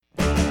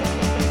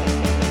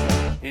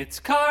It's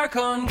car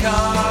con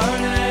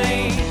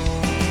carne.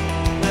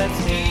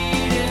 Let's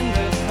eat in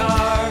the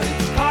car.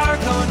 It's car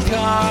con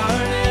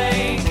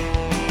carne.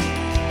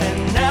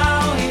 And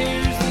now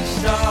here's the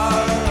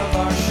star of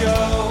our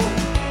show,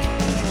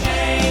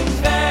 James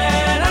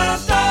Van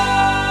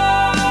Alstyne.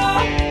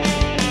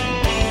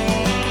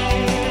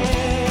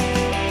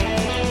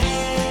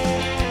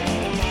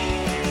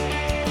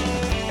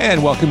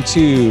 And welcome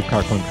to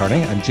Car Con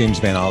Carne. I'm James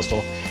Van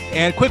Alstyne.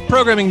 And quick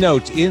programming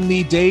note, in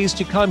the days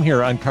to come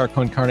here on Car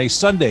Con Carne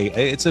Sunday,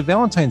 it's a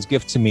Valentine's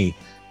gift to me.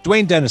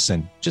 Dwayne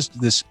Dennison, just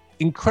this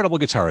incredible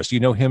guitarist. You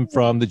know him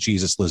from the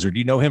Jesus Lizard.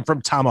 You know him from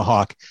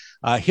Tomahawk.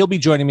 He'll be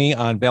joining me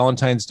on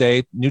Valentine's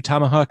Day. New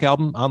Tomahawk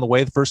album on the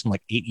way, the first in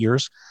like 8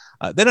 years.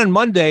 Then on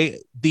Monday,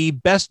 the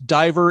best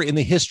diver in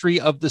the history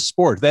of the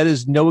sport. That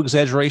is no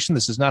exaggeration.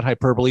 This is not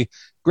hyperbole.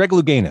 Greg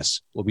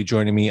Louganis will be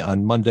joining me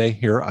on Monday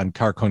here on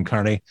Car Con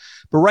Carne.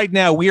 But right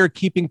now, we are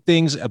keeping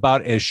things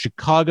about as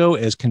Chicago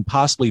as can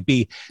possibly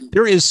be.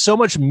 There is so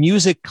much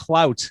music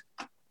clout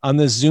on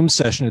this Zoom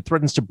session, it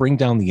threatens to bring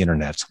down the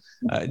internet.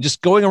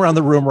 Just going around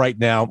the room right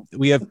now,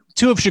 we have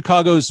two of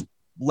Chicago's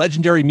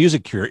legendary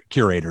music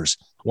curators,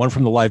 one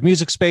from the live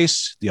music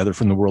space, the other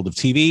from the world of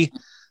TV.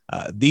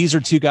 These are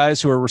two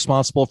guys who are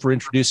responsible for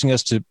introducing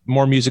us to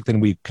more music than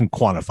we can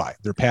quantify.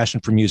 Their passion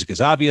for music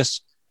is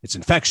obvious. It's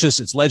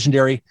infectious. It's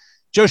legendary.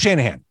 Joe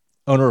Shanahan,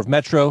 owner of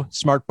Metro,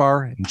 Smart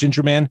Bar, and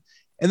Ginger Man.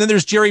 And then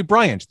there's Jerry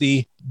Bryant,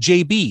 the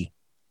JB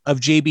of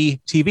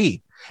JB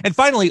TV. And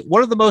finally,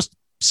 one of the most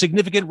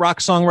significant rock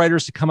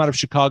songwriters to come out of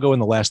Chicago in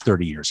the last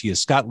 30 years. He is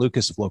Scott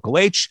Lucas of Local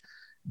H.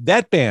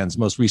 That band's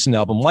most recent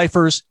album,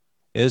 Lifers,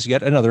 is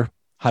yet another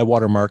high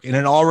watermark in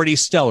an already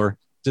stellar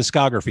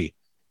discography.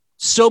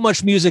 So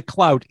much music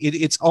clout.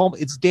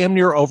 It's damn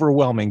near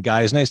overwhelming,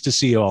 guys. Nice to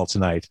see you all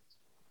tonight.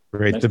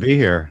 Great to be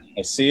here.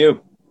 I see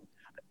you.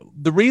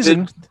 The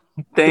reason.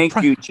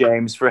 Thank you,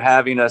 James, for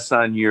having us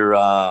on your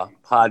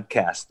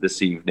podcast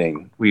this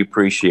evening. We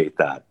appreciate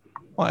that.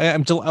 Well,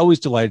 I'm always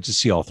delighted to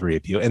see all three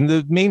of you. And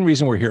the main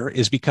reason we're here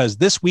is because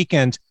this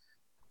weekend,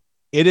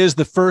 it is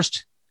the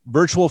first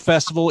virtual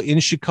festival in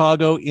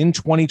Chicago in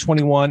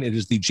 2021. It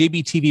is the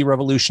JBTV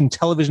Revolution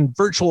Television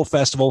Virtual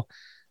Festival.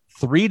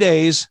 3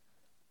 days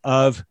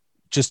of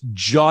just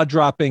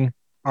jaw-dropping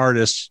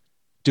artists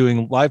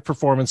doing live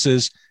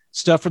performances,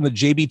 stuff from the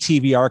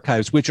JBTV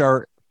archives, which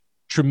are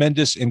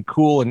tremendous and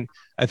cool. And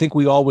I think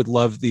we all would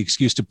love the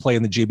excuse to play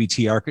in the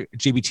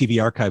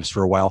JBTV archives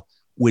for a while,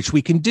 which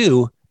we can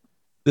do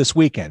this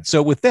weekend.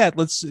 So with that,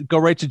 let's go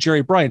right to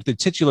Jerry Bryant, the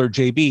titular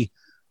JB.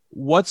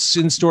 What's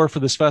in store for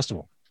this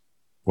festival?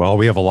 Well,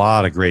 we have a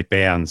lot of great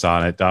bands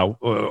on it. How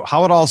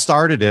it all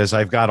started is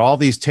I've got all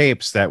these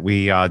tapes that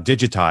we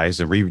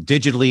digitized and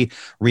digitally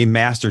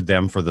remastered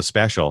them for the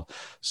special.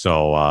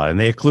 So, and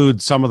they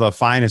include some of the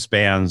finest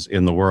bands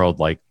in the world,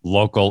 like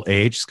Local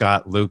H,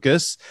 Scott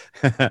Lucas,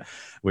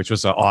 which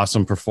was an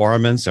awesome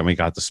performance. And we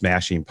got the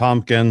Smashing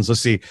Pumpkins. Let's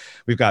see,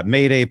 we've got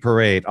Mayday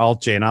Parade,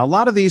 Alt J. Now, a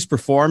lot of these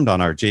performed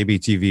on our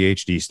JBTV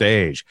HD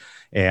stage.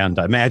 And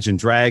Imagine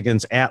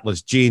Dragons,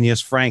 Atlas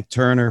Genius, Frank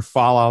Turner,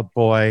 Fall Out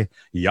Boy,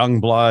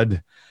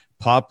 Youngblood,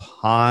 Pup,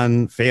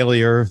 Han,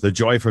 Failure, The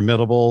Joy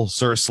Formidable,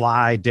 Sir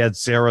Sly, Dead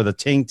Sarah, The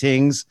Ting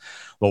Tings,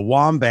 The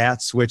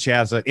Wombats, which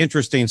has an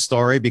interesting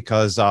story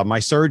because my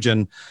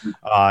surgeon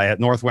at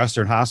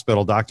Northwestern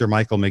Hospital, Dr.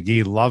 Michael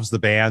McGee, loves the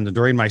band. And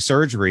during my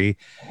surgery,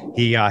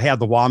 he had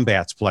the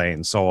Wombats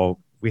playing. So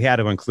we had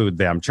to include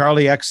them.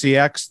 Charlie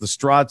XCX, The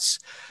Struts,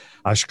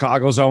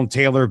 Chicago's own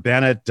Taylor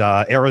Bennett,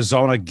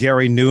 Arizona,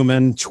 Gary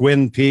Newman,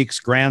 Twin Peaks,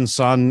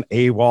 Grandson,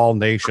 AWOL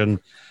Nation.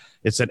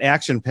 It's an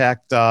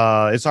action-packed,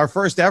 it's our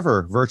first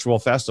ever virtual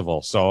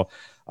festival. So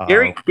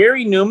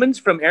Gary Newman's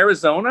from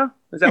Arizona?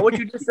 Is that what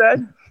you just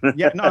said?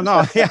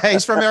 No. Yeah,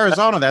 he's from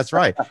Arizona. That's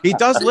right. He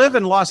does live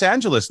in Los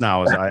Angeles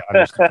now, as I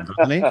understand,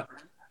 doesn't he?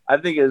 I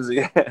think it's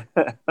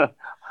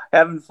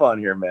having fun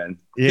here, man.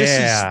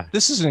 Yeah.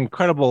 This is an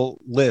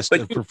incredible list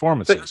of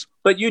performances.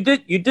 But you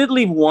did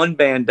leave one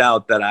band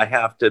out that I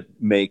have to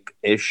make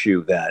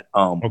issue that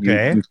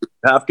okay. You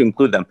have to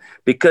include them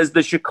because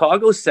the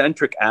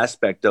Chicago-centric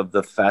aspect of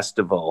the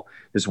festival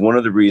is one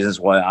of the reasons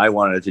why I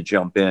wanted to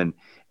jump in.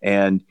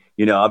 And,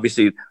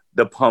 obviously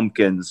the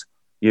Pumpkins,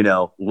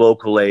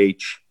 Local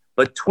H,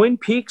 but Twin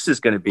Peaks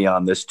is going to be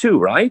on this too,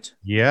 right?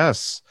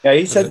 Yes. Yeah,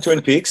 he said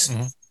Twin Peaks.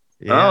 Mm-hmm.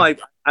 Yeah.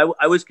 Oh,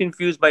 I was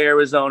confused by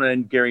Arizona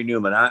and Gary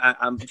Newman.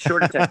 I'm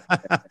short of time.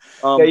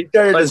 You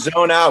started to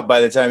zone out by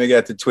the time you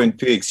got to Twin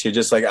Peaks. You're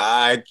just like,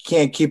 I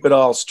can't keep it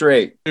all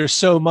straight. There's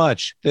so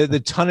much. The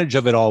tonnage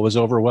of it all was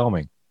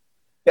overwhelming.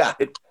 Yeah.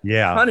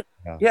 Yeah,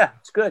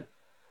 it's good.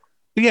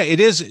 But yeah,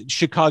 it is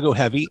Chicago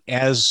heavy,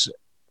 as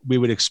we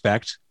would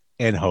expect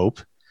and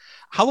hope.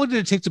 How long did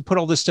it take to put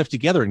all this stuff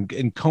together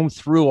and comb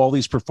through all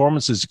these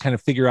performances to kind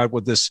of figure out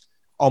what this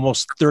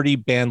almost 30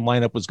 band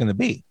lineup was going to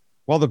be?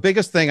 Well, the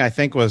biggest thing I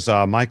think was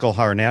Michael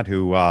Harnett,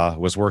 who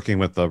was working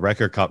with the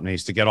record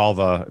companies to get all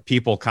the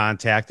people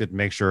contacted and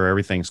make sure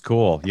everything's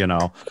cool,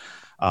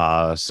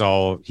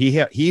 So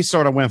he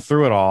sort of went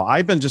through it all.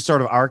 I've been just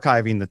sort of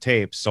archiving the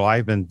tapes. So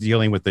I've been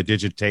dealing with the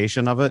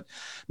digitation of it,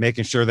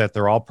 making sure that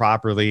they're all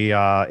properly,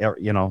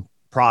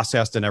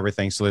 processed and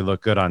everything, so they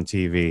look good on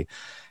TV.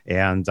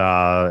 And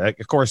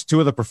of course, two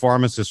of the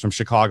performances from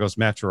Chicago's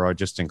Metro are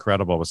just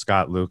incredible with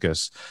Scott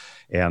Lucas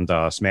and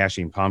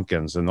Smashing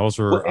Pumpkins. And those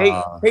were.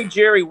 Hey,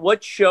 Jerry,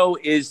 what show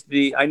is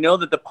I know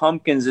that the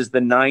Pumpkins is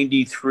the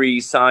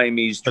 93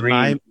 Siamese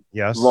Dream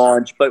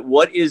launch, but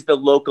what is the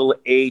Local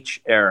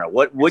H era?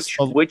 Which?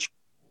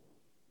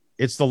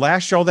 It's the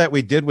last show that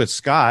we did with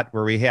Scott,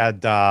 where we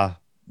had,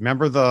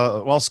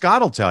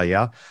 Scott will tell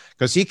you,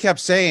 because he kept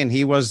saying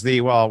he was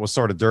it was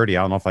sort of dirty.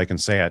 I don't know if I can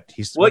say it.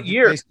 What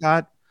year?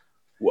 Scott?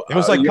 It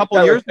was like a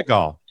couple years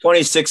ago.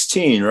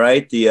 2016,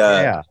 right?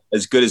 The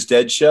As Good as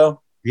Dead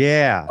show.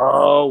 Yeah.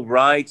 Oh,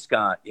 right,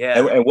 Scott.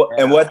 Yeah.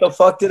 And what the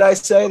fuck did I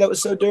say that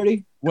was so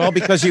dirty? Well,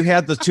 because you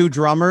had the two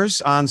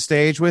drummers on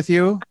stage with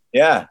you.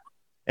 Yeah.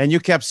 And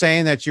you kept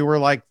saying that you were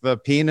like the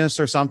penis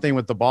or something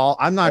with the ball.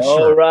 I'm not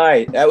sure. Oh,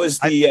 right. That was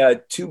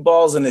the Two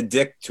Balls and a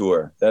Dick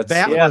tour.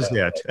 Was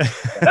it.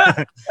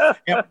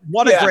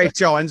 What a great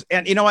show.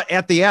 And you know what?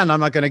 At the end, I'm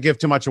not going to give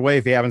too much away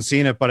if you haven't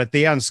seen it, but at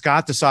the end,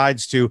 Scott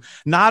decides to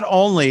not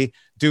only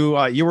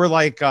do you were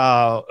like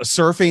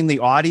surfing the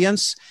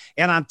audience,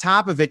 and on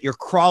top of it, you're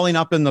crawling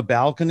up in the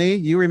balcony.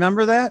 You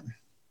remember that?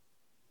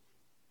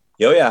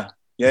 Oh,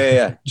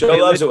 yeah. Joe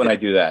loves it when I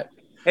do that.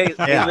 Hey,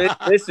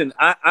 listen,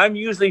 I'm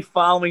usually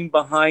following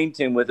behind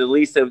him with at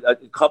least a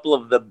couple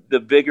of the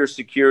bigger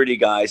security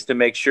guys to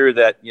make sure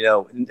that,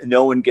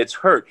 no one gets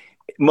hurt.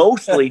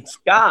 Mostly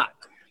Scott,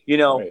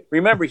 right.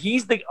 Remember,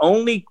 he's the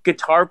only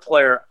guitar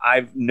player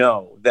I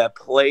know that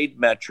played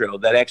Metro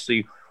that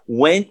actually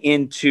went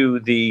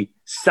into the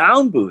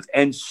sound booth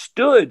and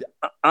stood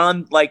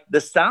on like the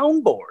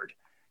soundboard.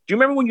 Do you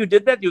remember when you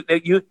did that? You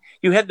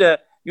had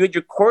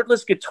your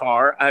cordless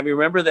guitar. I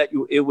remember that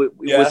you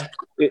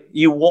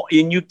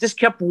just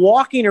kept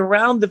walking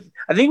around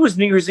I think it was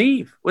New Year's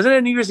Eve. Wasn't it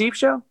a New Year's Eve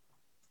show?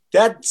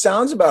 That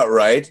sounds about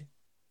right.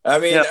 I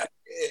mean,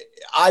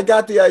 I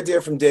got the idea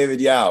from David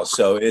Yao,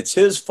 so it's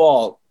his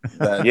fault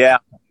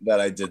that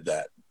I did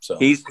that. So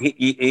he's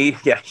a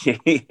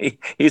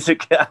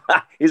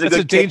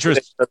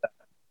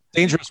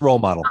dangerous role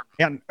model.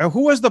 And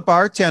who was the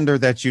bartender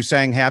that you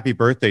sang Happy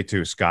Birthday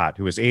to, Scott,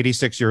 who was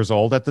 86 years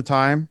old at the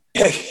time?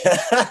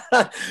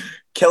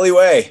 Kelly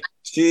Way.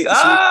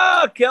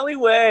 Kelly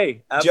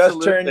Way. Absolutely.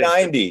 Just turned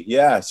 90.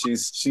 Yeah,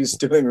 she's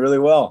doing really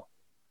well.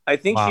 I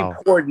think she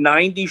poured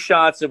 90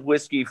 shots of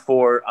whiskey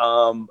for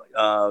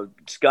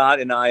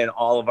Scott and I and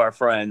all of our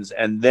friends,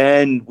 and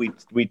then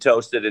we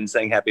toasted and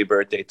sang Happy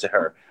Birthday to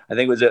her. I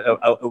think it was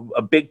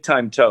a big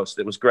time toast.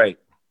 It was great.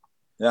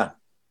 Yeah.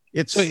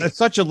 It's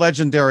such a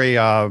legendary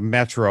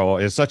Metro.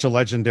 It's such a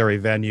legendary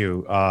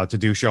venue to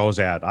do shows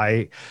at.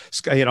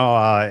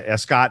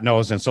 As Scott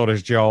knows, and so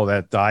does Joe,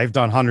 that I've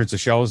done hundreds of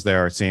shows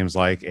there, it seems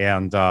like,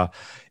 and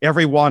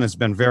every one has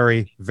been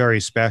very,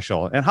 very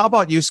special. And how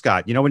about you,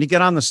 Scott? When you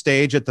get on the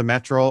stage at the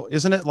Metro,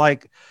 isn't it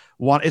like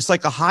it's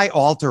like a high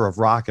altar of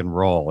rock and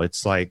roll?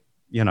 It's like,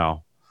 Yeah.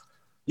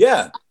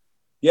 I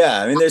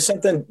mean, there's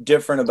something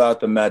different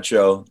about the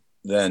Metro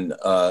than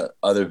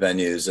other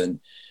venues, and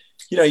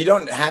you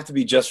don't have to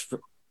be just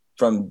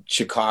from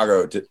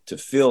Chicago to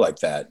feel like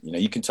that.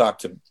 You can talk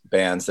to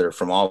bands that are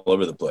from all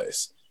over the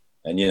place,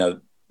 and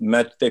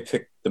they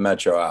pick the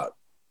Metro out.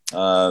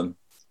 I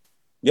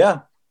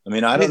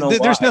mean, I don't know.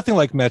 There's nothing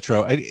like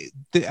Metro.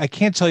 I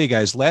can't tell you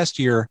guys. Last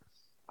year,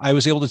 I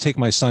was able to take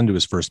my son to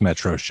his first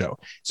Metro show.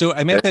 So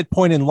I'm at that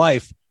point in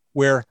life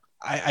where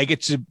I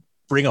get to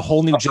bring a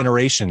whole new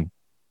generation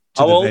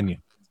to the venue.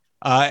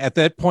 At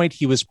that point,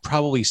 he was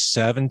probably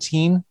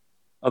 17.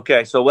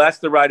 Okay, so that's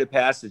the rite of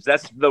passage.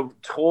 That's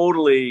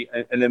totally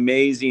an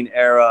amazing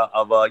era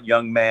of a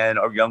young man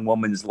or young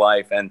woman's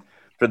life, and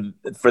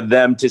for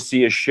them to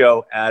see a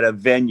show at a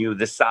venue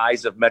the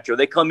size of Metro,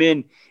 they come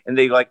in and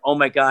they like, oh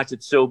my gosh,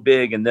 it's so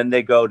big, and then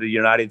they go to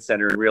United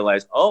Center and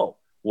realize, oh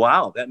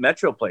wow, that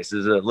Metro place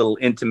is a little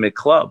intimate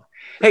club.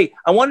 Hey,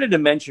 I wanted to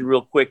mention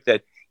real quick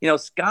that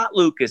Scott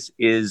Lucas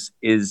is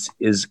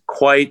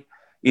quite.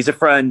 He's a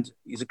friend,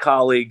 he's a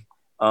colleague,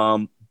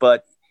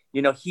 but.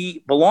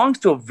 He belongs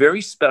to a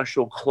very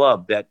special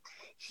club that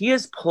he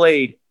has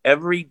played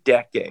every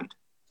decade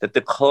that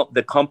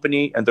the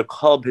company and the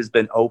club has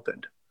been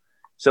opened.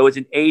 So it's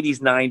in 80s,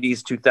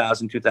 90s,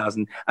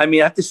 2000. I mean,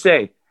 I have to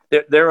say,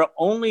 there are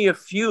only a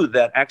few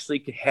that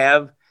actually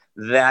have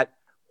that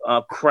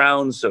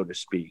crown, so to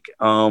speak.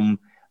 The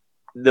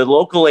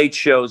Local 8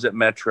 shows at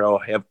Metro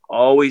have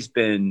always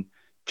been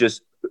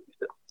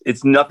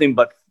it's nothing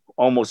but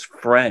almost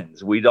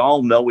friends. We'd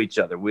all know each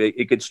other.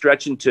 It could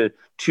stretch into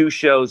 2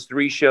 shows,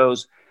 3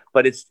 shows,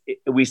 but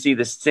we see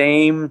the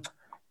same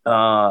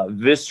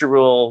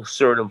visceral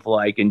sort of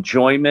like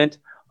enjoyment.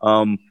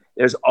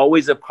 There's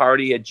always a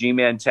party at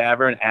G-Man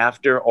Tavern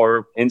after,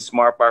 or in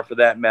Smart Bar for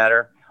that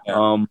matter.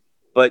 Yeah.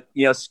 But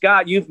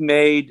Scott, you've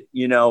made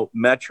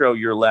Metro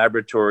your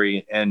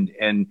laboratory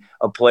and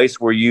a place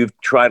where you've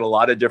tried a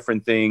lot of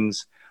different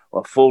things,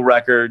 full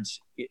records.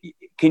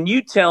 can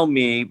you tell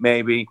me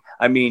maybe,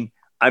 I mean,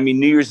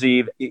 New Year's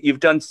Eve, you've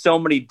done so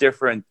many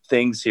different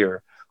things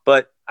here,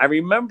 but I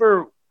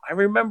remember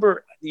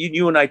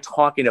you and I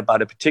talking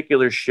about a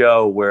particular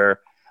show where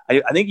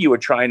I think you were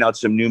trying out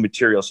some new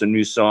material, some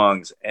new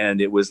songs.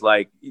 And it was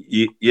like,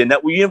 you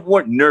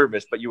weren't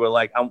nervous, but you were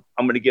like, I'm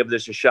going to give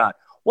this a shot.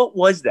 What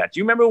was that? Do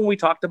you remember when we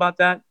talked about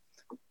that?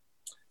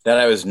 That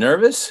I was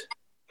nervous?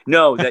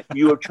 No, that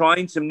you were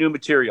trying some new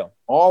material.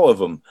 All of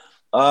them.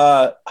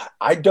 I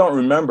don't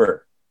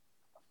remember.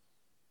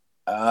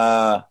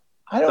 The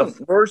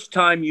first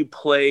time you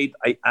played,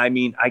 I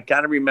mean, I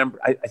got to remember,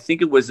 I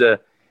think it was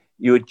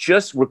you had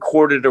just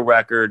recorded a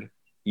record.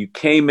 You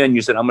came in,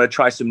 you said, I'm going to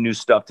try some new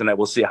stuff tonight.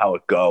 We'll see how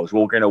it goes.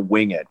 We're going to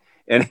wing it.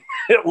 And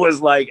it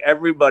was like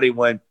everybody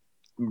went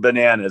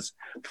bananas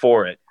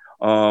for it.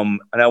 And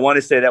I want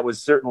to say that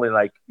was certainly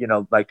like,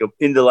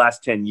 in the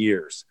last 10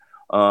 years,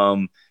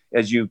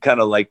 as you kind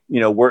of like,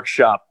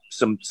 workshop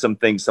some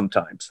things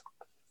sometimes.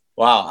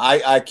 Wow.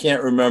 I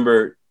can't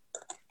remember.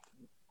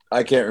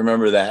 I can't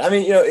remember that. I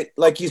mean,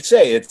 like you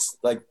say, it's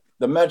like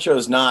the Metro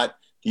is not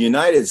the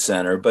United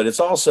Center, but it's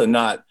also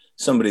not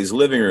somebody's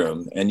living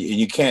room, and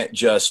you can't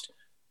just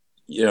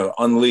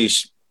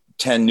unleash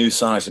 10 new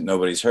songs that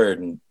nobody's heard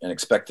and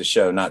expect the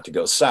show not to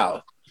go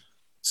south.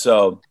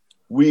 So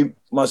we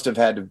must have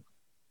had to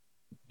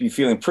be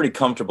feeling pretty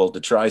comfortable to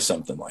try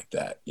something like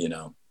that,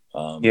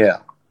 yeah.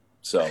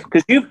 So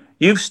because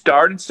you've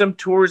started some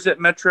tours at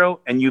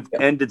Metro and you've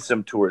ended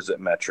some tours at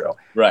Metro,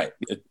 right?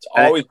 It's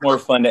always more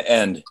fun to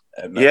end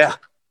at Metro.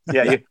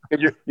 Yeah.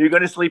 You're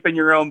going to sleep in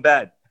your own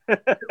bed.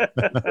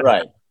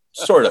 Right,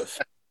 sort of.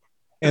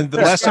 And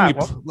the last time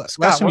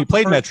you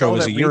played Metro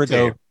was a year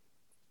ago.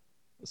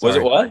 Was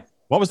it what?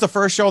 What was the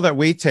first show that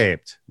we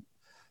taped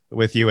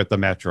with you at the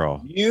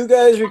Metro? You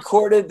guys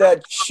recorded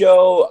that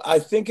show. I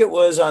think it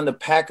was on the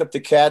Pack Up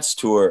the Cats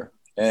tour,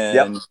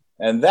 and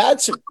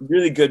that's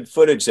really good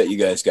footage that you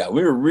guys got.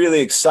 We were really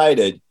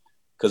excited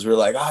because we were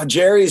like, "Oh,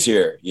 Jerry's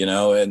here,"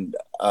 and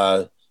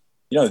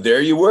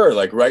there you were,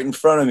 like right in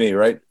front of me,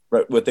 right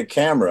with the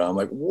camera. I'm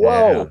like,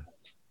 "Whoa!" Yeah.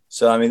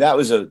 So I mean, that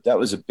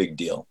was a big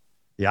deal.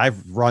 Yeah,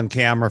 I've run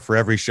camera for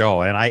every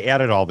show, and I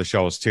edit all the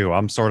shows too.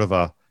 I'm sort of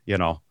a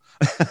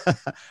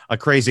a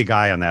crazy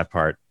guy on that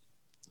part.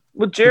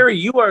 Well, Jerry,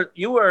 you are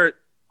you're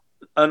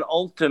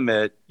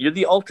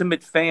the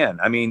ultimate fan.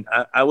 I mean,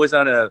 I was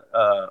on a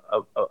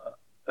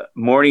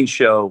morning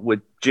show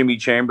with Jimmy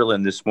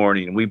Chamberlain this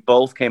morning, and we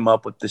both came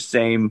up with the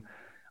same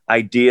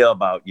idea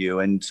about you.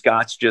 And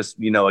Scott's just,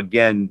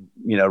 again,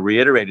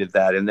 reiterated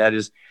that, and that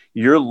is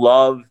your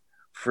love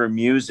for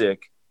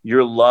music,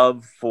 your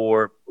love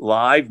for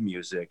live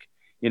music,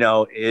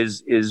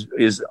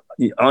 is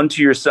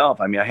unto yourself.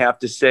 I mean, I have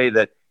to say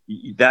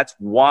that's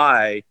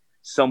why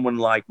someone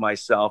like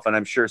myself, and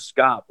I'm sure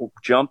Scott,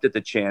 jumped at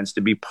the chance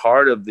to be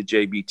part of the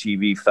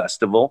JBTV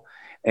festival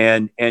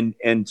and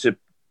to,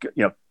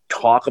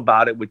 talk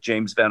about it with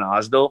James Van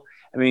Osdol.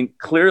 I mean,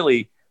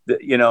 clearly,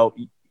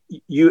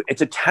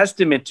 it's a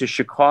testament to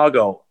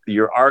Chicago,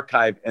 your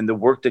archive and the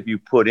work that you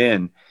put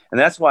in. And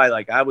that's why,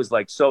 I was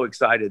so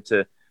excited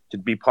to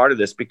be part of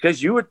this,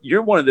 because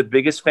you're one of the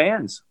biggest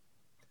fans.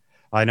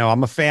 I know,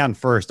 I'm a fan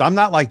first. I'm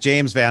not like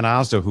James Van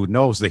Osdol, who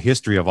knows the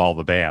history of all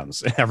the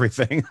bands and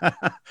everything.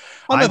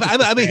 I'm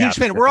a huge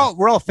fan. We're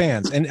all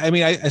fans. And I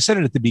mean, I said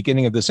it at the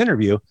beginning of this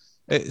interview,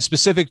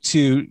 specific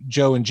to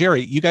Joe and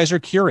Jerry, you guys are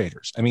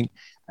curators. I mean,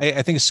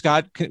 I think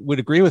Scott would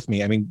agree with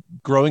me. I mean,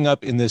 growing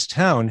up in this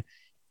town,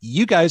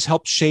 you guys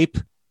helped shape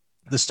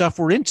the stuff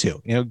we're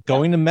into,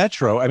 going to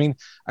Metro. I mean,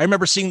 I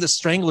remember seeing the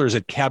Stranglers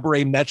at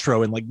Cabaret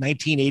Metro in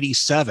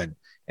 1987.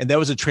 And that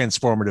was a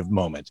transformative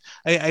moment.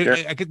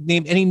 I could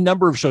name any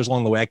number of shows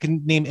along the way. I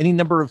can name any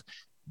number of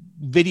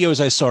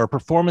videos I saw or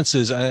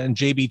performances on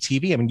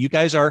JBTV. I mean, you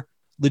guys are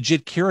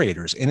legit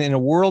curators. And in a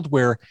world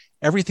where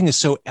everything is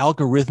so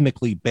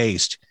algorithmically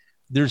based,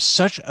 there's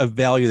such a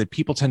value that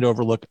people tend to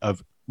overlook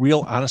of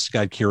real, honest to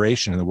God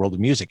curation in the world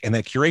of music. And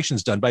that curation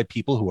is done by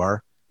people who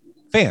are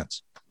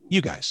fans,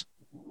 you guys.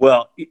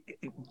 Well,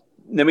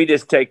 let me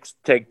just take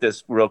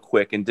this real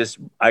quick. And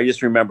I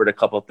just remembered a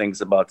couple of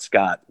things about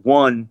Scott.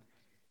 One,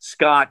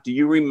 Scott, do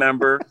you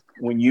remember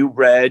when you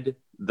read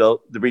the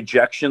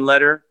rejection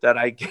letter that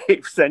I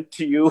sent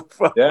to you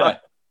from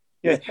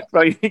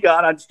when you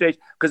got on stage?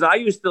 Because I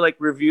used to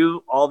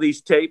review all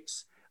these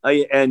tapes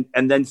and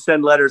then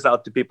send letters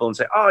out to people and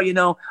say, oh,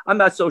 I'm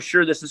not so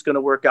sure this is going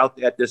to work out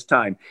at this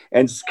time.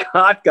 And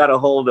Scott got a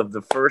hold of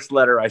the first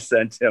letter I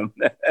sent him.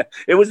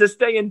 It was a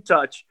stay in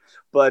touch,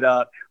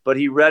 but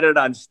he read it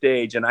on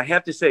stage. And I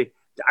have to say,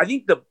 I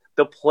think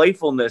the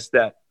playfulness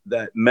that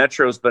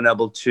Metro's been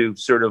able to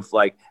sort of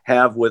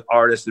have with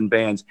artists and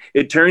bands,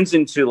 it turns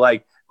into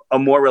a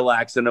more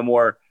relaxed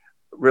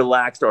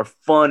or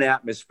fun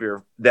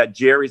atmosphere that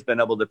Jerry's been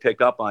able to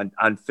pick up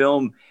on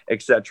film,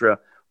 etc.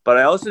 But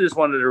I also just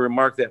wanted to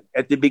remark that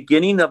at the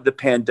beginning of the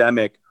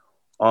pandemic,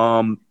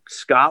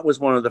 Scott was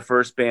one of the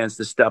first bands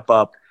to step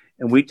up,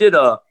 and we did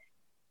a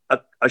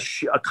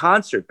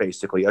concert,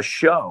 basically a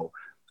show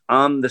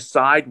on the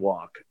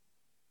sidewalk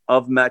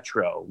of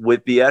Metro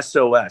with the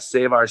SOS,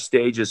 Save Our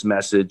Stages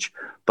message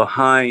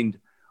behind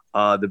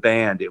the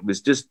band. It was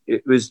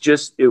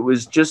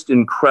just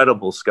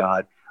incredible,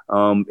 Scott.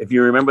 If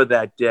you remember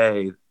that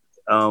day,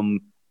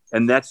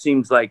 and that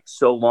seems like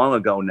so long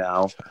ago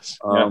now,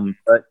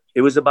 but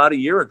it was about a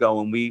year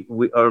ago, and we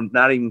are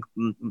not even.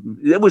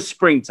 It was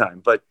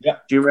springtime, but do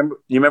you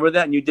remember? You remember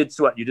that? And you did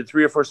what? You did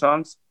 3 or 4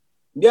 songs?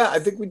 Yeah, I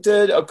think we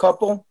did a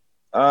couple.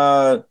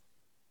 And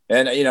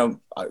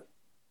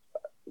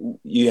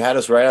you had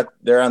us right out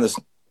there on the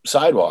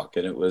sidewalk,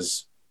 and it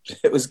was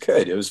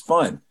good. It was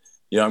fun.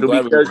 I'm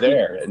glad we were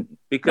there,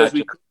 because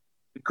we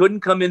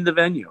couldn't come in the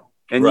venue,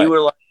 and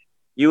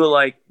you were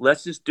like,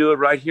 let's just do it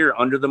right here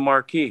under the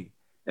marquee.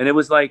 And it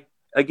was like,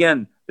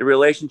 again, the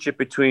relationship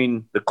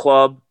between the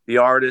club, the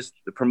artist,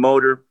 the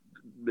promoter,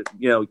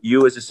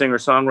 you as a singer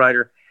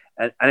songwriter,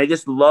 and I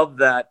just love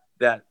that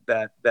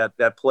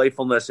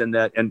playfulness,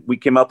 and we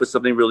came up with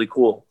something really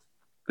cool.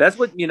 That's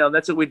what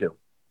we do.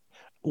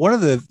 One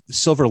of the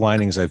silver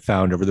linings I've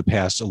found over the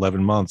past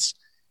 11 months,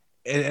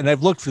 and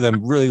I've looked for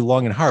them really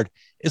long and hard,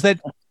 is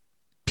that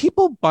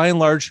people by and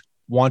large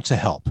want to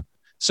help.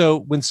 So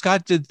when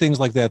Scott did things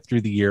like that through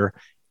the year,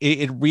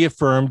 it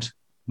reaffirmed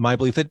my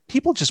belief that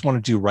people just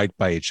want to do right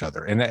by each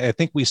other. And I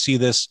think we see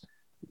this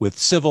with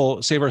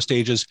Civil, Save Our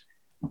Stages.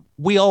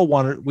 We all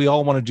want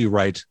to do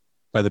right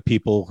by the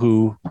people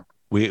who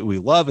we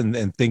love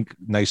and think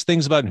nice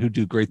things about, and who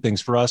do great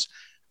things for us.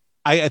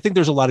 I think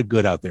there's a lot of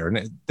good out there.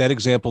 And that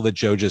example that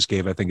Joe just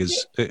gave, I think,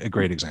 is a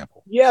great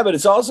example. Yeah, but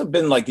it's also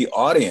been like the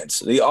audience.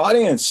 The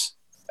audience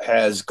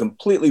has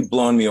completely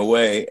blown me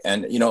away.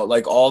 And,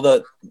 like all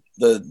the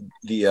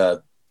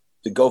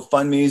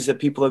GoFundMes that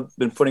people have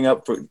been putting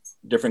up for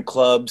different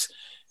clubs,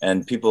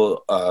 and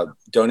people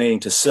donating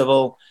to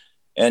Civil.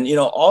 And,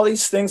 all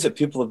these things that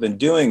people have been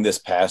doing this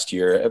past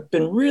year have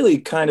been really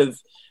kind of,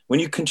 when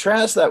you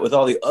contrast that with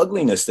all the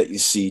ugliness that you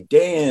see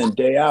day in,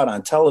 day out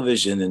on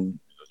television and,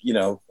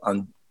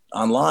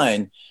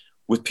 online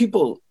with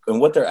people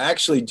and what they're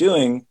actually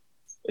doing,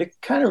 it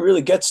kind of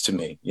really gets to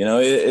me.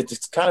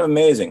 It's kind of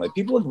amazing. Like,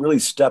 people have really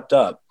stepped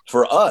up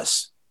for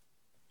us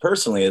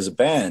personally as a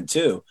band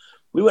too.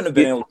 We wouldn't have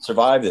been able to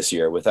survive this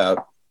year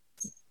without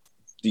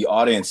the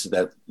audience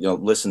that,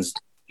 listens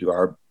to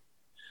our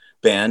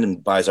band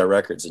and buys our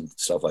records and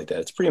stuff like that.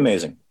 It's pretty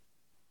amazing.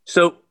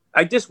 So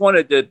I just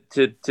wanted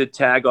to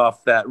tag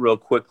off that real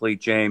quickly,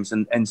 James,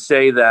 and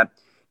say that,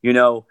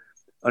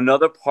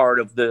 another part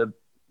of the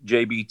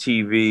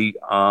JBTV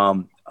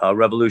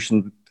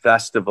Revolution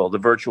Festival, the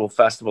virtual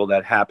festival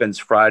that happens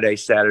Friday,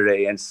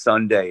 Saturday, and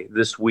Sunday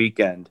this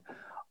weekend.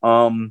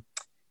 When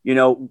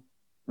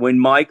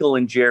Michael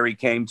and Jerry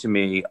came to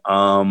me,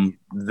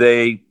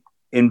 they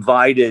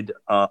invited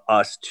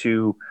us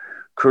to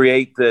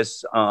create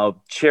this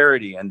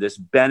charity and this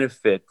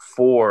benefit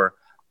for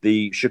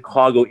the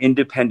Chicago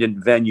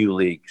Independent Venue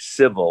League,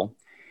 Civil.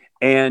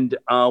 And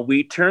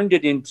we turned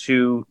it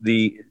into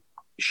the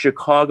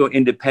Chicago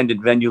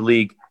Independent Venue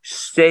League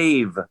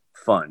Save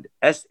Fund,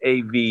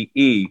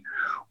 SAVE.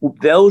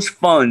 Those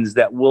funds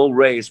that we'll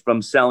raise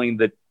from selling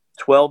the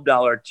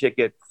 $12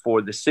 ticket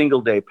for the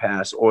single day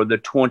pass or the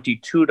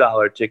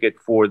 $22 ticket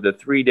for the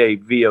 3-day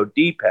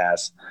VOD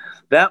pass,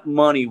 that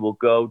money will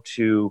go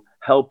to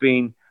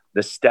helping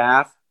the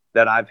staff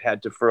that I've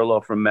had to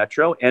furlough from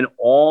Metro and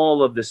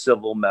all of the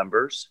Civil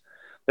members.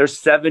 There's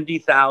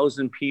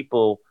 70,000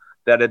 people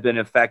that have been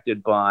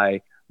affected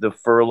by the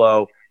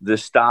furlough, the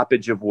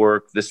stoppage of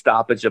work, the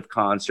stoppage of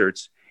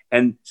concerts,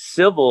 and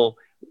Civil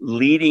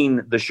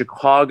leading the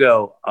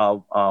Chicago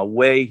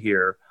way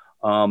here.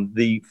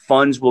 The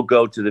funds will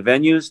go to the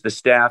venues, the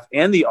staff,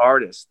 and the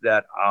artists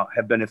that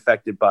have been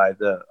affected by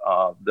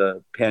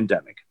the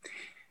pandemic.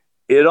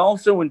 It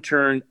also, in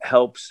turn,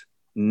 helps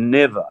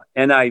NIVA,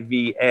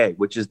 NIVA,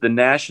 which is the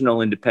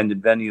National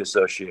Independent Venue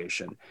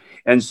Association.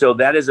 And so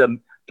that is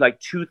like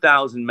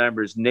 2,000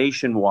 members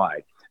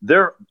nationwide.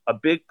 They're a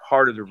big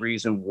part of the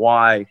reason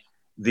why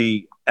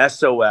the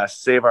SOS,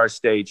 Save Our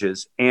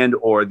Stages, and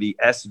or the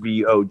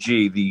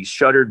SVOG, the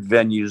Shuttered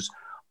Venues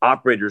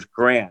Operators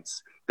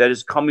Grants, that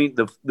is coming,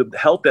 the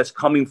help that's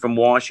coming from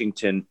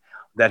Washington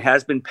that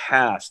has been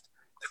passed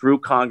through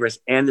Congress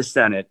and the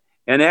Senate,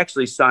 and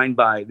actually signed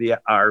by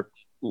our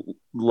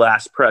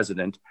last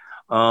president.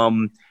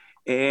 And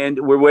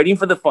we're waiting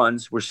for the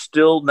funds. We're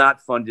still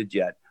not funded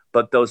yet,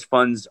 but those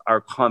funds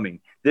are coming.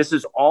 This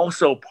is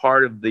also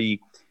part of the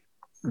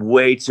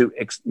way to,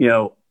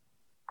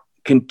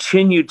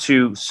 continue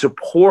to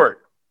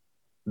support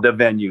the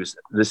venues,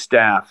 the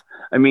staff.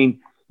 I mean,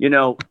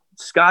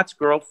 Scott's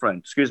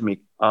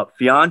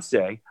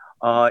fiance,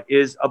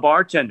 is a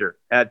bartender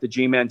at the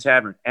G-Man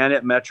Tavern and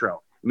at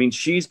Metro. I mean,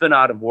 she's been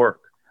out of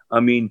work. I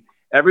mean,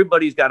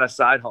 everybody's got a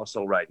side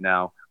hustle right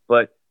now,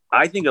 but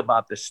I think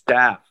about the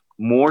staff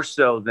more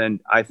so than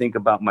I think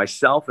about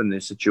myself in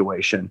this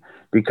situation,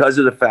 because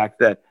of the fact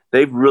that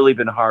they've really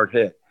been hard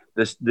hit.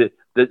 The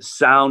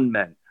sound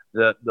men,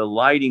 the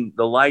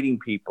lighting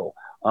people,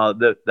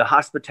 the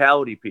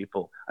hospitality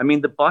people. I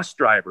mean, the bus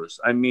drivers.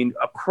 I mean,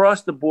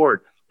 across the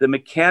board, the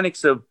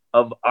mechanics of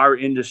our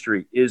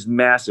industry is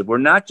massive. We're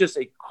not just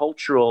a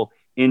cultural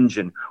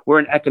engine, we're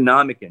an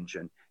economic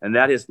engine, and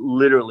that has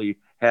literally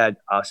had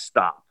a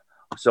stop.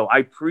 So I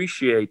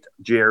appreciate,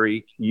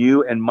 Jerry,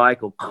 you and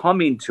Michael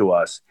coming to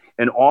us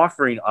and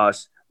offering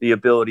us the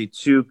ability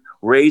to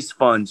raise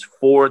funds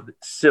for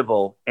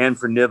Civil and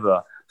for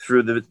NIVA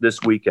through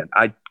this weekend.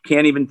 I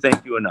can't even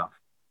thank you enough.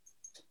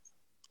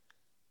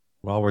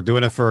 Well, we're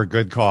doing it for a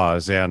good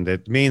cause, and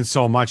it means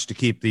so much to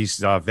keep these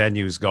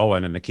venues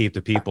going and to keep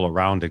the people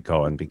around it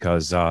going,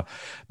 because they're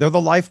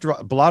the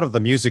lifeblood of the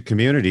music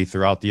community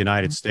throughout the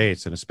United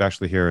States, and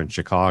especially here in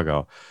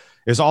Chicago.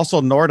 There's also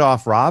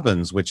Nordoff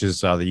Robbins, which is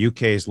the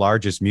UK's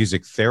largest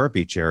music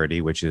therapy charity,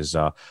 which is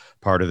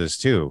part of this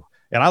too.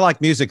 And I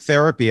like music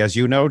therapy. As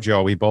you know,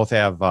 Joe, we both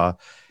have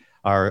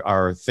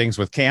our things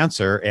with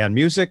cancer, and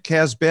music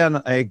has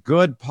been a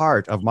good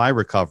part of my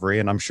recovery,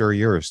 and I'm sure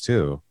yours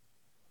too.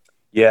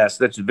 Yes,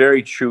 that's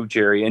very true,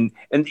 Jerry. And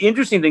the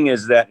interesting thing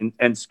is that,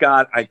 and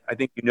Scott, I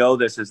think you know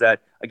this, is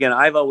that, again,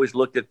 I've always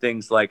looked at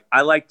things like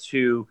I like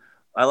to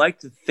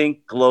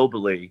think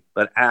globally,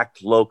 but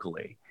act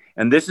locally.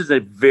 And this is a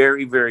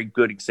very, very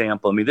good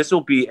example. I mean, this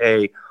will be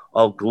a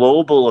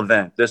global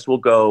event. This will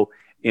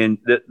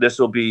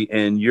be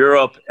in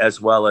Europe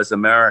as well as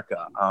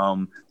America.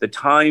 The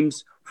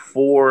times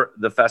for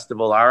the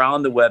festival are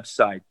on the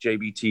website,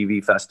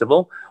 JBTV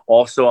Festival,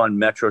 also on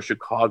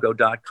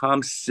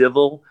metrochicago.com,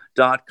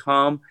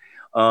 civil.com.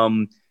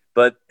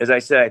 But as I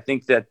said, I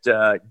think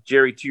that,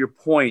 Jerry, to your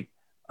point,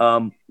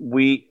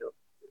 we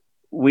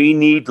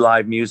need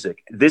live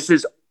music. This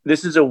is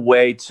a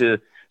way to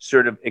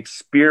sort of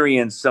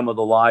experience some of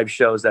the live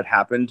shows that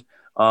happened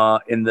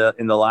in the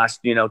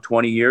last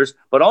 20 years,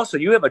 but also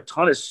you have a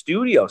ton of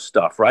studio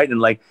stuff, right? And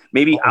like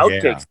maybe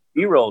outtakes,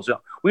 B-rolls.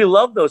 We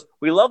love those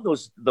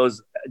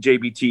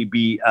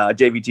JBTV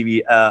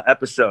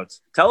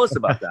episodes. Tell us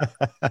about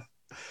that.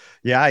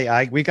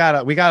 Yeah, we got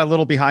a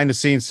little behind the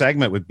scenes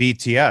segment with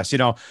BTS. You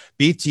know,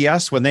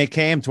 BTS, when they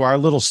came to our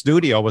little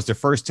studio, was their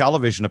first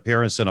television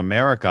appearance in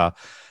America.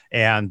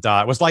 And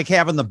it was like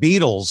having the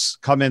Beatles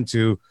come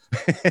into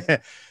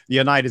the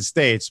United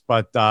States,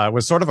 but it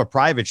was sort of a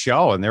private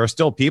show. And there were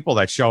still people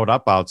that showed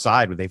up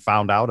outside when they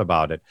found out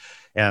about it.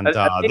 And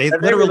they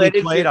literally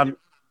played on.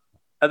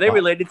 Are they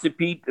related to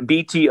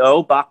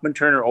BTO, Bachman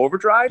Turner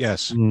Overdrive?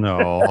 Yes.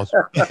 No.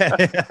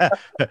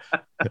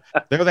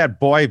 They're that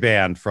boy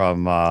band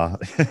from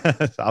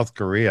South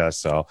Korea.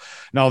 So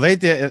no,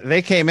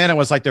 they came in. It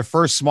was like their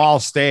first small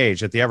stage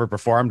that they ever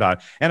performed on.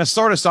 And it's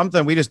sort of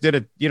something we just did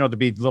it, to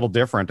be a little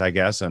different, I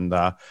guess. And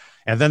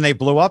then they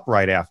blew up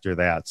right after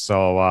that.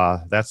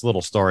 So that's a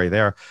little story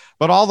there.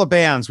 But all the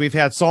bands, we've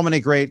had so many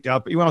great,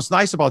 what's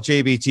nice about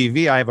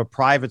JBTV, I have a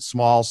private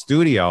small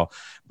studio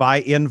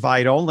by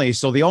invite only.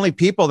 So the only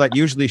people that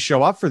usually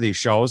show up for these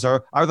shows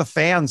are the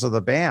fans of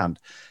the band.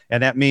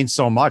 And that means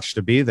so much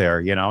to be there,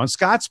 And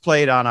Scott's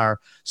played on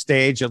our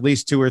stage at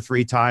least 2 or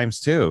 3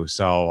 times too.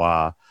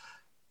 So,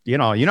 you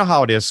know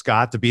how it is,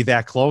 Scott, to be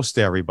that close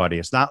to everybody.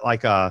 It's not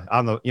like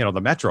on the,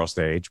 the Metro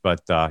stage,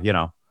 but,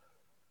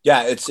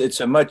 Yeah, it's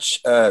a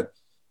much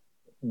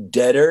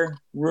deader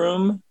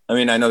room. I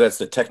mean, I know that's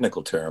the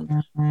technical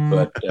term,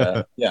 but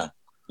yeah,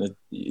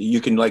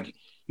 you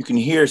can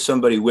hear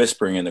somebody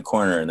whispering in the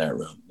corner in that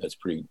room. That's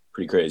pretty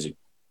crazy.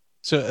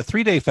 So a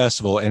 3-day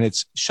festival, and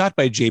it's shot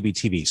by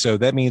JBTV. So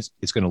that means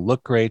it's going to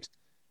look great.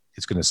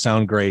 It's going to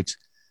sound great.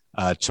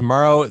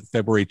 Tomorrow,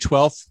 February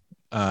 12th,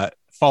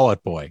 Fall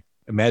Out Boy,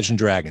 Imagine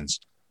Dragons,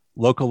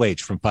 Local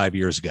H from 5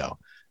 years ago,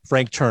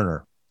 Frank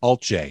Turner,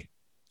 Alt J,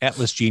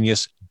 Atlas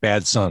Genius,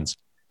 Bad Sons.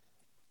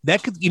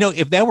 That could,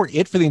 if that were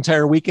it for the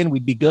entire weekend,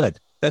 we'd be good.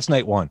 That's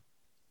night one.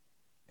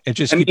 It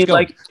just keeps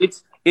going. Like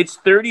it's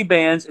 30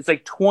 bands. It's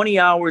like 20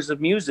 hours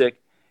of music.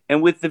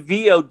 And with the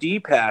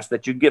VOD pass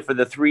that you get for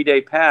the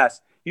 3-day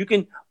pass, you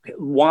can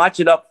watch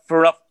it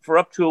for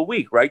up to a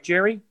week, right,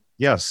 Jerry?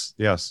 Yes.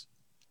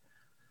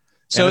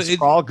 So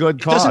it's all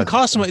good cause.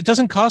 It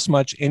doesn't cost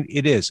much, and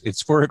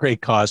it's for a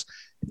great cause.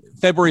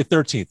 February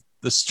 13th,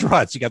 the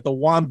Struts, you got the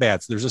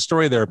Wombats. There's a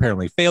story there,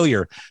 apparently.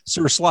 Failure,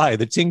 Sir Sly,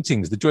 the Ting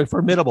Tings, the Joy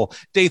Formidable.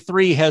 Day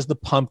 3 has the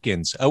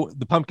Pumpkins. Oh,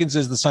 the Pumpkins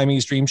is the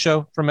Siamese Dream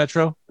show from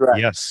Metro?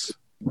 Right. Yes.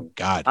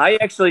 God. I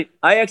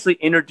actually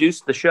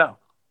introduced the show.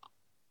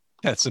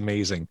 That's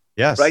amazing.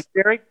 Yes. Right,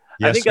 Jerry?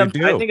 Yes, I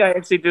think I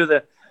actually do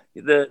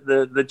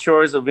the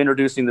chores of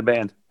introducing the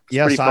band.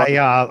 Yes,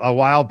 a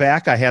while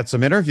back I had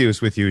some interviews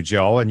with you,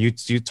 Joe, and you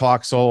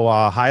talk so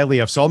highly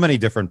of so many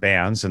different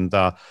bands, and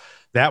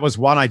that was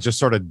one I just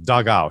sort of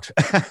dug out.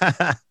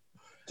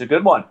 It's a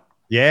good one.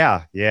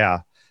 Yeah.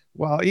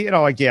 Well,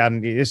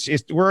 again,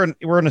 we're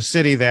in a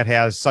city that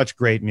has such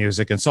great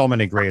music and so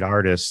many great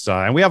artists,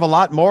 and we have a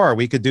lot more.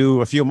 We could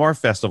do a few more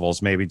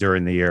festivals maybe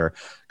during the year,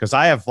 because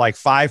I have like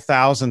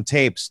 5,000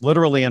 tapes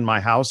literally in my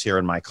house here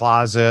in my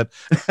closet,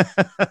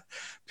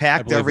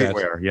 packed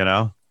everywhere.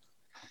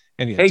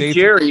 And hey,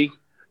 Jerry,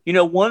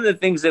 one of the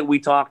things that we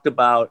talked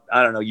about,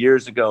 I don't know,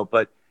 years ago,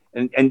 but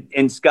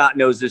and Scott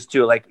knows this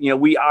too. Like,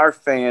 we are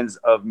fans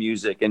of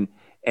music,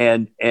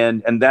 and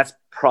that's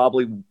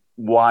probably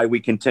why we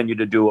continue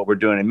to do what we're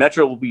doing. And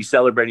Metro will be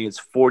celebrating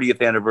its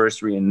 40th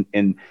anniversary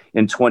in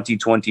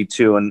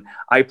 2022, and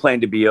I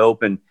plan to be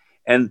open.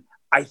 And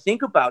I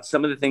think about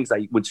some of the things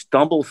I would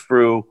stumble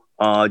through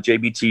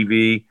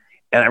JBTV,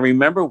 and I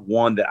remember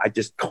one that I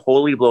just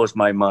totally blows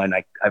my mind.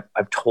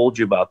 I've told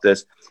you about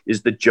this,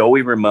 is the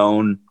Joey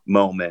Ramone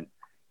moment,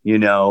 you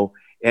know,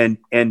 and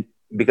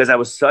because I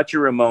was such a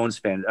Ramones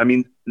fan. I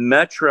mean,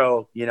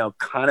 Metro, you know,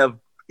 kind of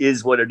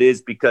is what it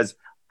is because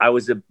I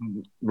was a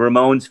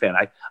Ramones fan.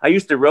 I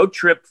used to road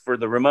trip for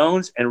the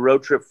Ramones and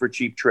road trip for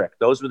Cheap Trick.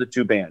 Those were the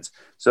two bands.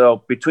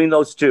 So between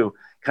those two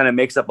kind of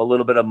makes up a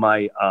little bit of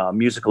my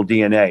musical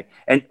DNA.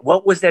 And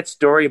what was that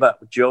story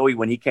about Joey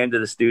when he came to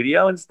the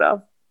studio and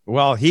stuff?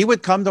 Well, he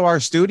would come to our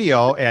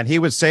studio and he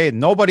would say,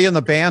 nobody in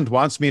the band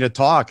wants me to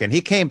talk. And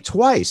he came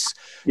twice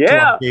to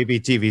our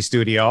JBTV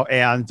studio,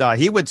 and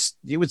he would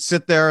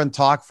sit there and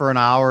talk for an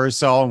hour or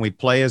so, and we'd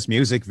play his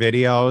music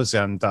videos,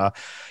 and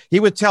he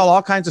would tell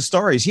all kinds of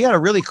stories. He had a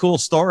really cool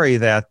story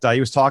that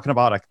he was talking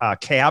about a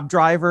cab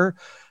driver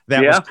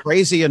that was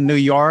crazy in New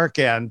York.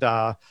 And,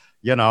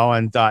 you know,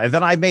 and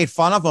then I made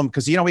fun of him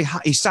because, you know,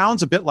 he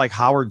sounds a bit like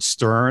Howard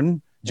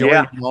Stern.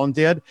 Joey Ramone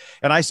did.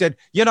 And I said,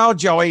 you know,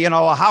 Joey, you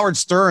know, Howard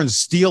Stern's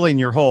stealing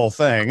your whole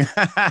thing.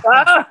 But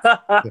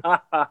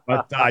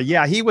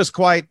yeah, it was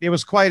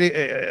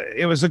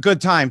a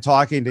good time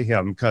talking to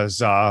him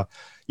because,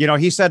 you know,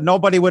 he said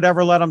nobody would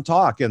ever let him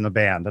talk in the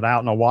band. And I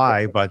don't know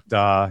why, but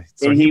so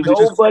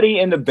nobody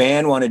in the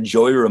band wanted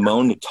Joey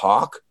Ramone to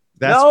talk.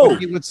 That's what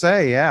he would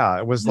say. Yeah.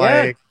 It was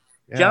like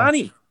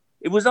Johnny.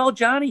 It was all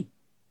Johnny.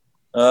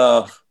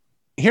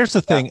 Here's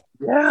the thing.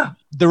 Yeah.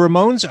 The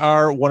Ramones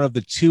are one of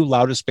the two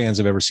loudest bands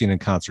I've ever seen in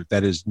concert.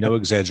 That is no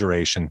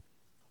exaggeration.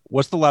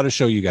 What's the loudest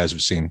show you guys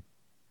have seen?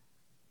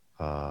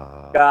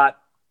 Got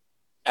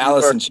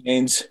Alice in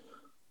Chains.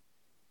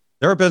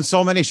 There have been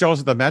so many shows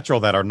at the Metro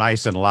that are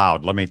nice and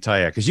loud, let me tell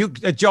you. Because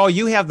Joe,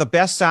 you have the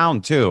best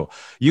sound too.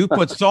 You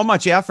put so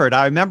much effort.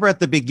 I remember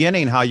at the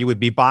beginning how you would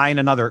be buying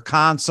another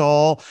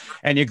console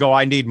and you go,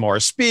 I need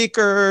more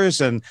speakers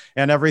and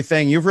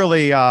everything. You've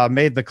really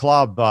made the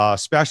club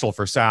special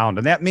for sound.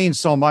 And that means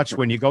so much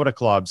when you go to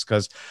clubs,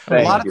 because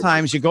a lot of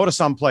times you go to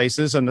some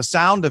places and the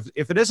sound,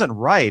 if it isn't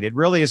right, it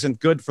really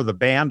isn't good for the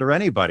band or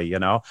anybody, you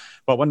know.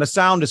 But when the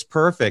sound is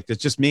perfect, it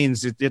just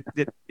means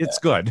it's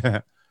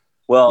good.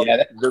 Well,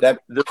 yeah,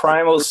 the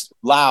Primal's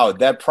loud.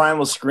 That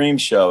Primal Scream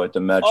show at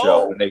the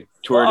Metro when they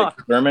toured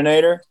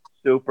Exterminator,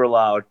 super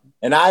loud.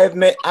 And I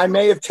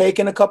may have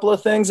taken a couple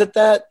of things at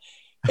that,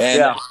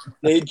 and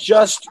they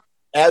just,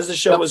 as the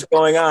show was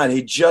going on,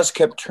 he just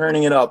kept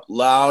turning it up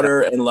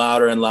louder and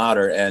louder and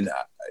louder, and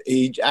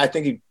I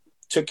think he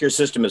took your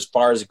system as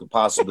far as it could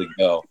possibly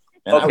go.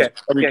 And I was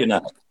freaking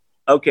out.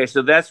 Okay,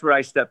 so that's where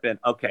I step in.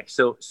 Okay,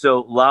 so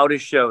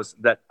loudest shows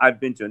that I've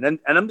been to, and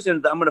I'm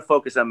going to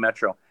focus on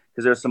Metro,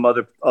 because there's some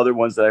other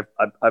ones that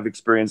I've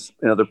experienced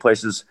in other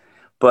places,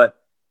 but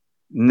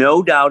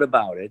no doubt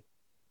about it,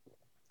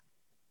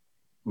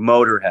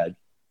 Motorhead.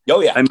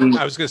 Oh yeah, I mean,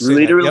 I was going to say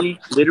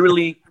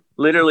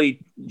literally,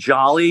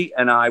 Jolly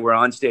and I were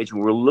on stage and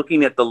we were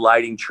looking at the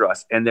lighting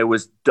truss, and there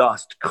was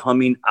dust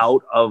coming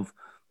out of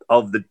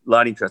the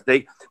lighting truss.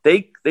 They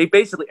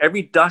basically,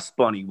 every dust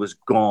bunny was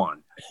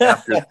gone.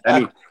 After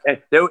I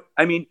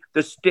mean,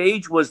 the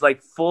stage was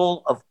like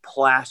full of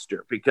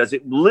plaster because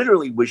it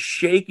literally was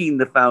shaking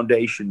the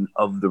foundation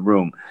of the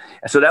room.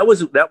 So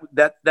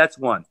that's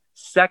one.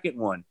 Second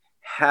one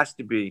has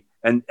to be,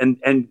 and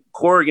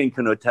Corrigan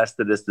can attest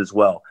to this as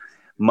well,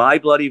 My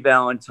Bloody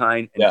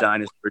Valentine and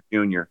Dinosaur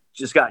Jr.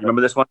 Remember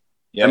this one?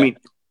 Yeah. I mean,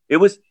 it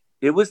was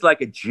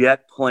like a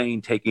jet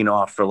plane taking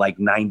off for like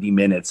 90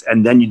 minutes,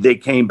 and then they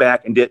came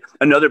back and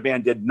another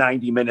band did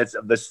 90 minutes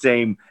of the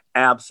same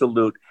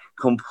absolute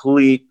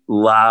complete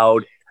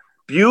loud,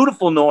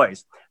 beautiful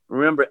noise.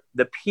 Remember,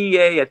 the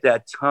PA at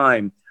that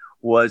time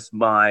was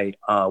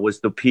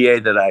the PA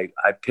that I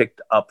picked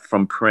up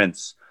from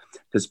Prince,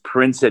 because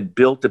Prince had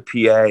built a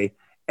PA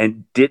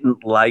and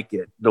didn't like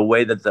it the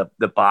way that the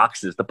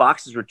boxes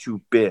were too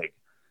big.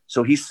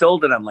 So he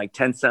sold it on like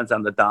 10 cents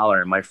on the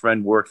dollar. And my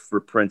friend worked for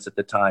Prince at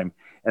the time,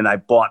 and I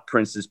bought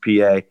Prince's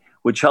PA,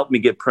 which helped me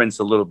get Prince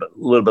a little bit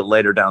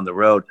later down the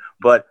road.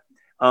 But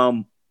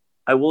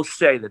I will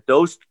say that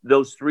those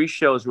three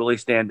shows really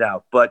stand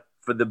out. But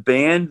for the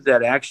band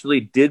that actually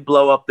did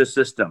blow up the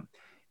system,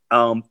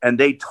 and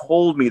they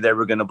told me they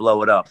were going to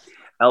blow it up,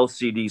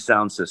 LCD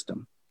Sound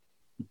System.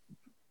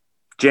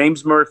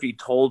 James Murphy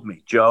told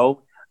me,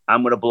 Joe,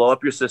 I'm going to blow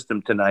up your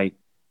system tonight,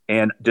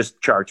 and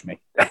just charge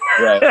me.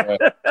 Right.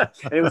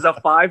 It was a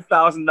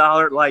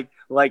 $5,000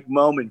 like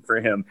moment for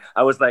him.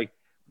 I was like,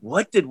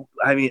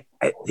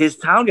 his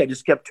sound guy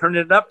just kept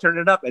turning it up,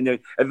 and then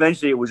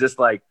eventually it was just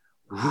like,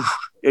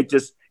 it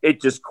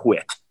just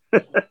quit.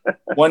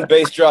 One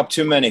bass drop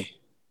too many.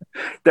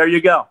 There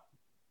you go.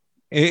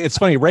 It's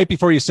funny. Right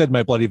before you said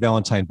My Bloody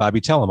Valentine, Bobby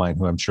Telemine,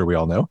 who I'm sure we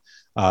all know,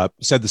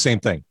 said the same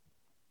thing.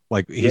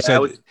 Like he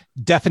said,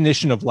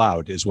 definition of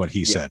loud is what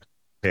he said.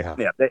 Yeah.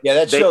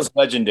 That show's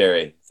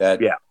legendary.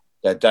 That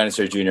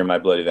Dinosaur Jr. My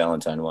Bloody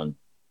Valentine one.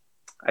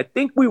 I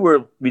think we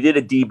did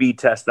a DB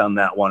test on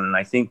that one, and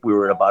I think we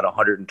were at about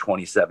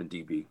 127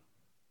 DB,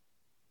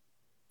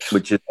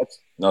 which is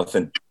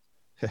nothing.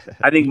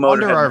 I think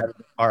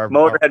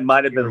Motorhead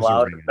might have been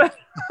louder.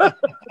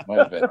 Might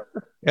have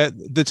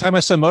been. The time I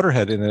saw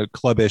Motorhead in a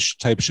clubbish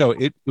type show,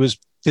 it was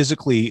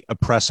physically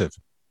oppressive.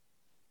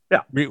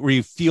 Yeah. Where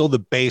you feel the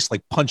bass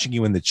like punching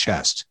you in the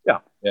chest. Yeah.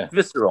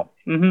 Visceral.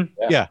 Mm-hmm.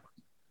 Yeah.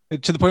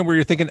 To the point where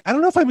you're thinking, I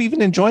don't know if I'm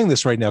even enjoying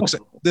this right now because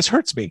this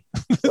hurts me.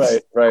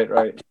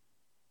 Right.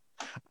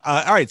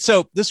 All right.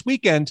 So this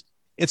weekend,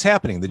 it's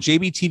happening. The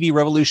JBTV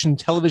Revolution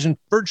Television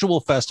Virtual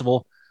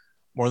Festival,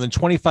 more than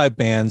 25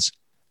 bands.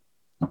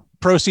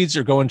 Proceeds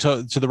are going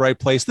to the right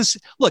place.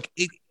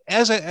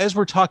 As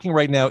we're talking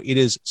right now, it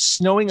is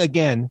snowing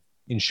again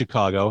in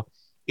Chicago.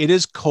 It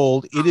is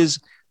cold.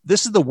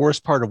 This is the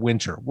worst part of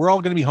winter. We're all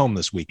going to be home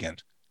this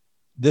weekend.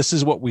 This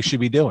is what we should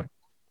be doing.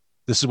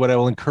 This is what I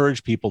will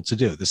encourage people to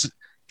do. If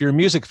you're a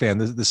music fan,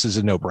 this is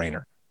a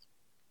no-brainer.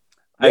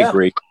 I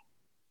agree.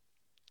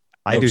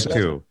 I do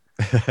too.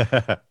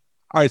 All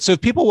right. So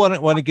if people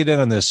want to get in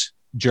on this,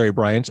 Jerry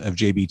Bryant of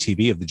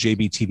JBTV, of the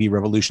JBTV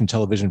Revolution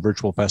Television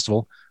Virtual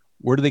Festival,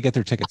 where do they get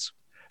their tickets?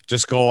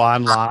 Just go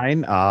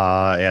online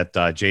at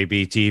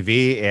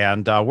JBTV.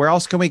 And where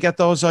else can we get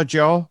those,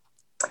 Joe?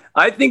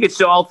 I think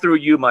it's all through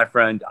you, my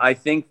friend. I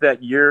think that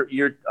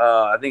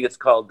I think it's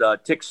called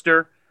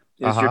Tickster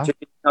is your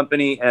ticket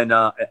company, and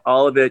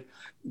all of it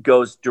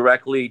goes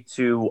directly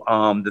to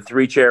the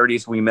three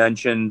charities we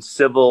mentioned: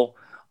 Civil,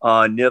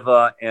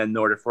 NIVA, and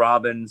Nordic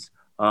Robbins.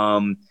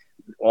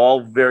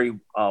 All very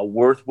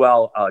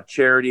worthwhile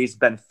charities,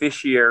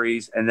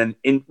 beneficiaries, and then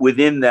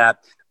within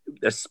that,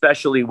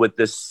 especially with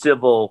the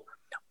Civil,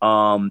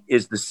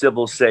 is the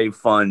Civil Save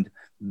Fund.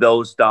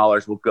 Those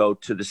dollars will go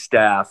to the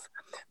staff,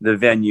 the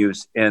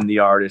venues, and the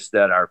artists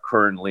that are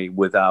currently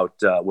without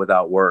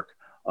work.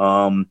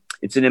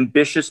 It's an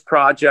ambitious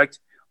project.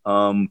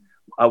 I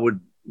would,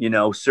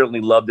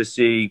 certainly love to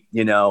see,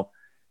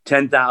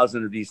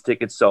 10,000 of these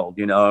tickets sold.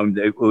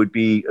 It would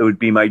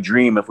be my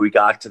dream if we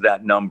got to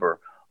that number.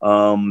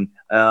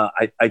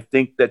 I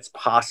think that's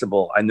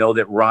possible. I know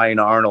that Ryan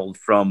Arnold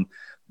from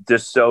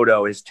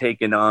DeSoto has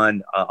taken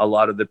on a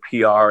lot of the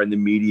PR and the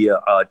media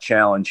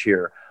challenge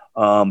here.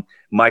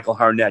 Michael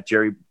Harnett,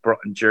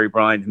 Jerry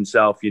Bryant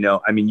himself,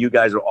 you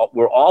guys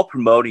we're all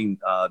promoting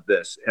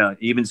this,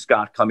 even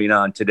Scott coming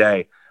on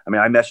today. I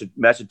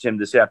messaged him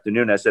this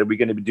afternoon. I said, are we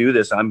going to do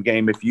this? I'm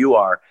game if you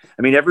are.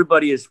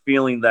 Everybody is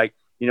feeling like,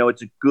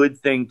 it's a good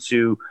thing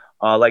to,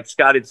 like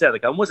Scott had said,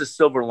 like almost a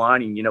silver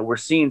lining. We're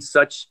seeing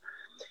such,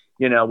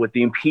 with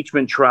the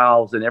impeachment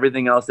trials and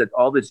everything else, that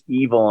all this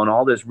evil and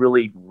all this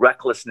really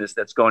recklessness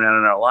that's going on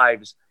in our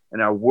lives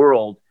and our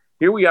world.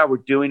 Here we are, we're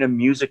doing a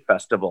music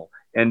festival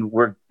and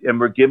we're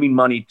giving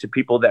money to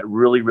people that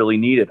really, really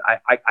need it.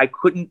 I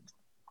couldn't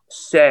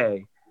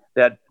say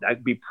that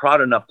I'd be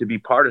proud enough to be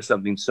part of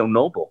something so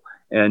noble.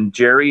 And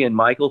Jerry and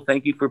Michael,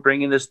 thank you for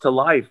bringing this to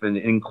life and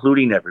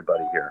including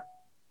everybody here.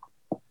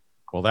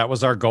 Well, that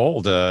was our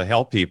goal, to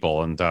help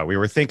people. And we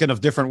were thinking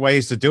of different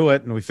ways to do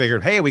it. And we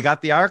figured, hey, we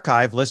got the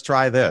archive. Let's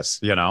try this,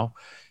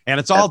 and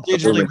it's all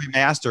digitally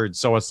remastered.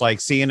 So it's like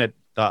seeing it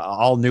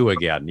all new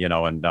again,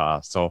 and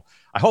so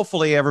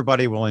hopefully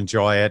everybody will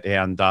enjoy it.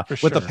 And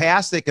with the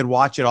pass, they can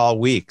watch it all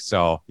week.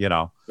 So,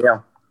 Yeah,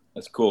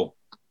 that's cool.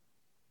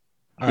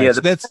 All right,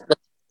 so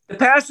the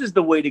pass is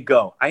the way to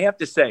go. I have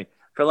to say,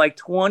 for like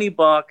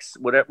 $20,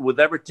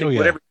 whatever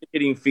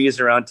ticketing fees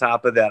are on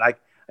top of that. I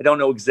don't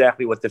know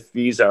exactly what the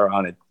fees are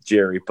on it,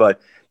 Jerry,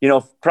 but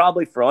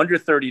probably for under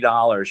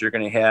 $30, you're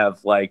going to have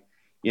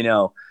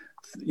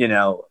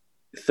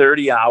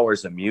 30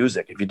 hours of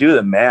music. If you do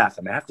the math,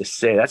 I have to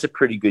say that's a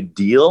pretty good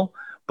deal.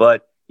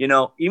 But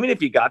even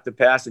if you got the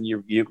pass and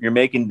you're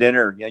making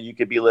dinner, you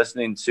could be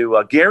listening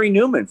to Gary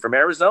Newman from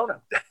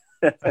Arizona.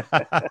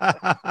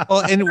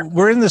 Well, and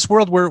we're in this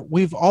world where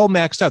we've all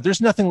maxed out.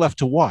 There's nothing left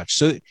to watch.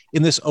 So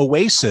in this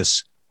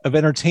oasis of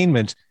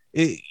entertainment,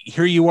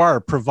 here you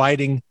are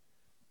providing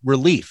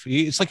relief.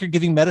 It's like you're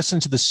giving medicine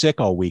to the sick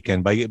all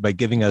weekend by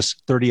giving us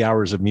 30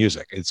 hours of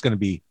music. It's going to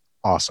be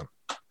awesome.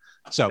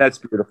 So that's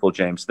beautiful,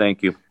 James.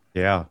 Thank you.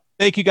 Yeah.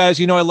 Thank you guys.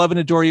 I love and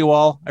adore you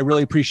all. I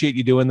really appreciate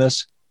you doing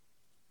this.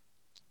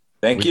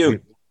 Thank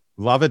you.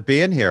 Love it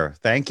being here.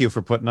 Thank you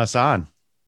for putting us on.